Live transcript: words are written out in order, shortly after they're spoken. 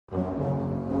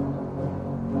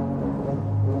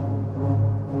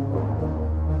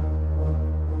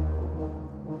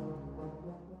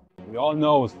all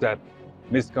know that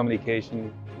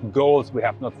miscommunication, goals we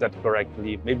have not set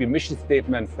correctly, maybe mission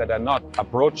statements that are not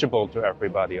approachable to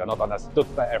everybody or not understood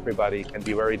by everybody can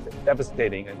be very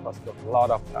devastating and cost a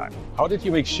lot of time. How did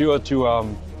you make sure to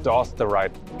source the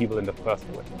right people in the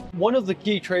first place? One of the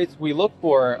key traits we look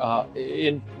for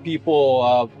in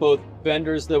people, both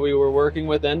vendors that we were working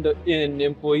with and in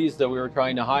employees that we were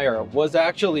trying to hire, was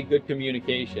actually good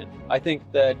communication. I think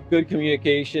that good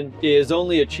communication is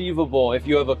only achievable if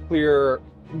you have a clear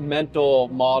mental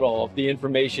model of the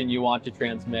information you want to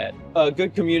transmit. A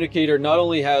good communicator not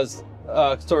only has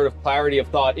a sort of clarity of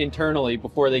thought internally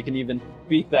before they can even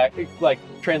speak that, like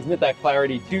transmit that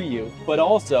clarity to you, but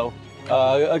also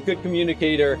a good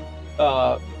communicator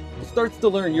starts to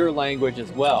learn your language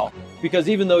as well. Because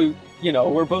even though, you know,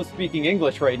 we're both speaking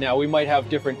English right now, we might have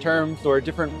different terms or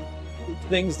different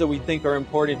things that we think are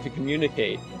important to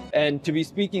communicate. And to be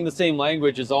speaking the same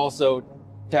language is also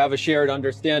to have a shared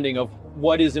understanding of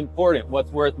what is important,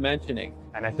 what's worth mentioning.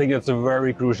 And I think it's a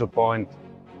very crucial point,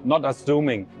 not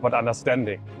assuming, but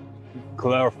understanding,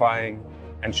 clarifying,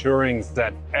 ensuring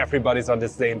that everybody's on the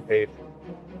same page,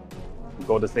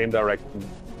 go the same direction,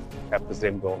 have the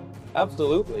same goal.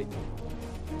 Absolutely.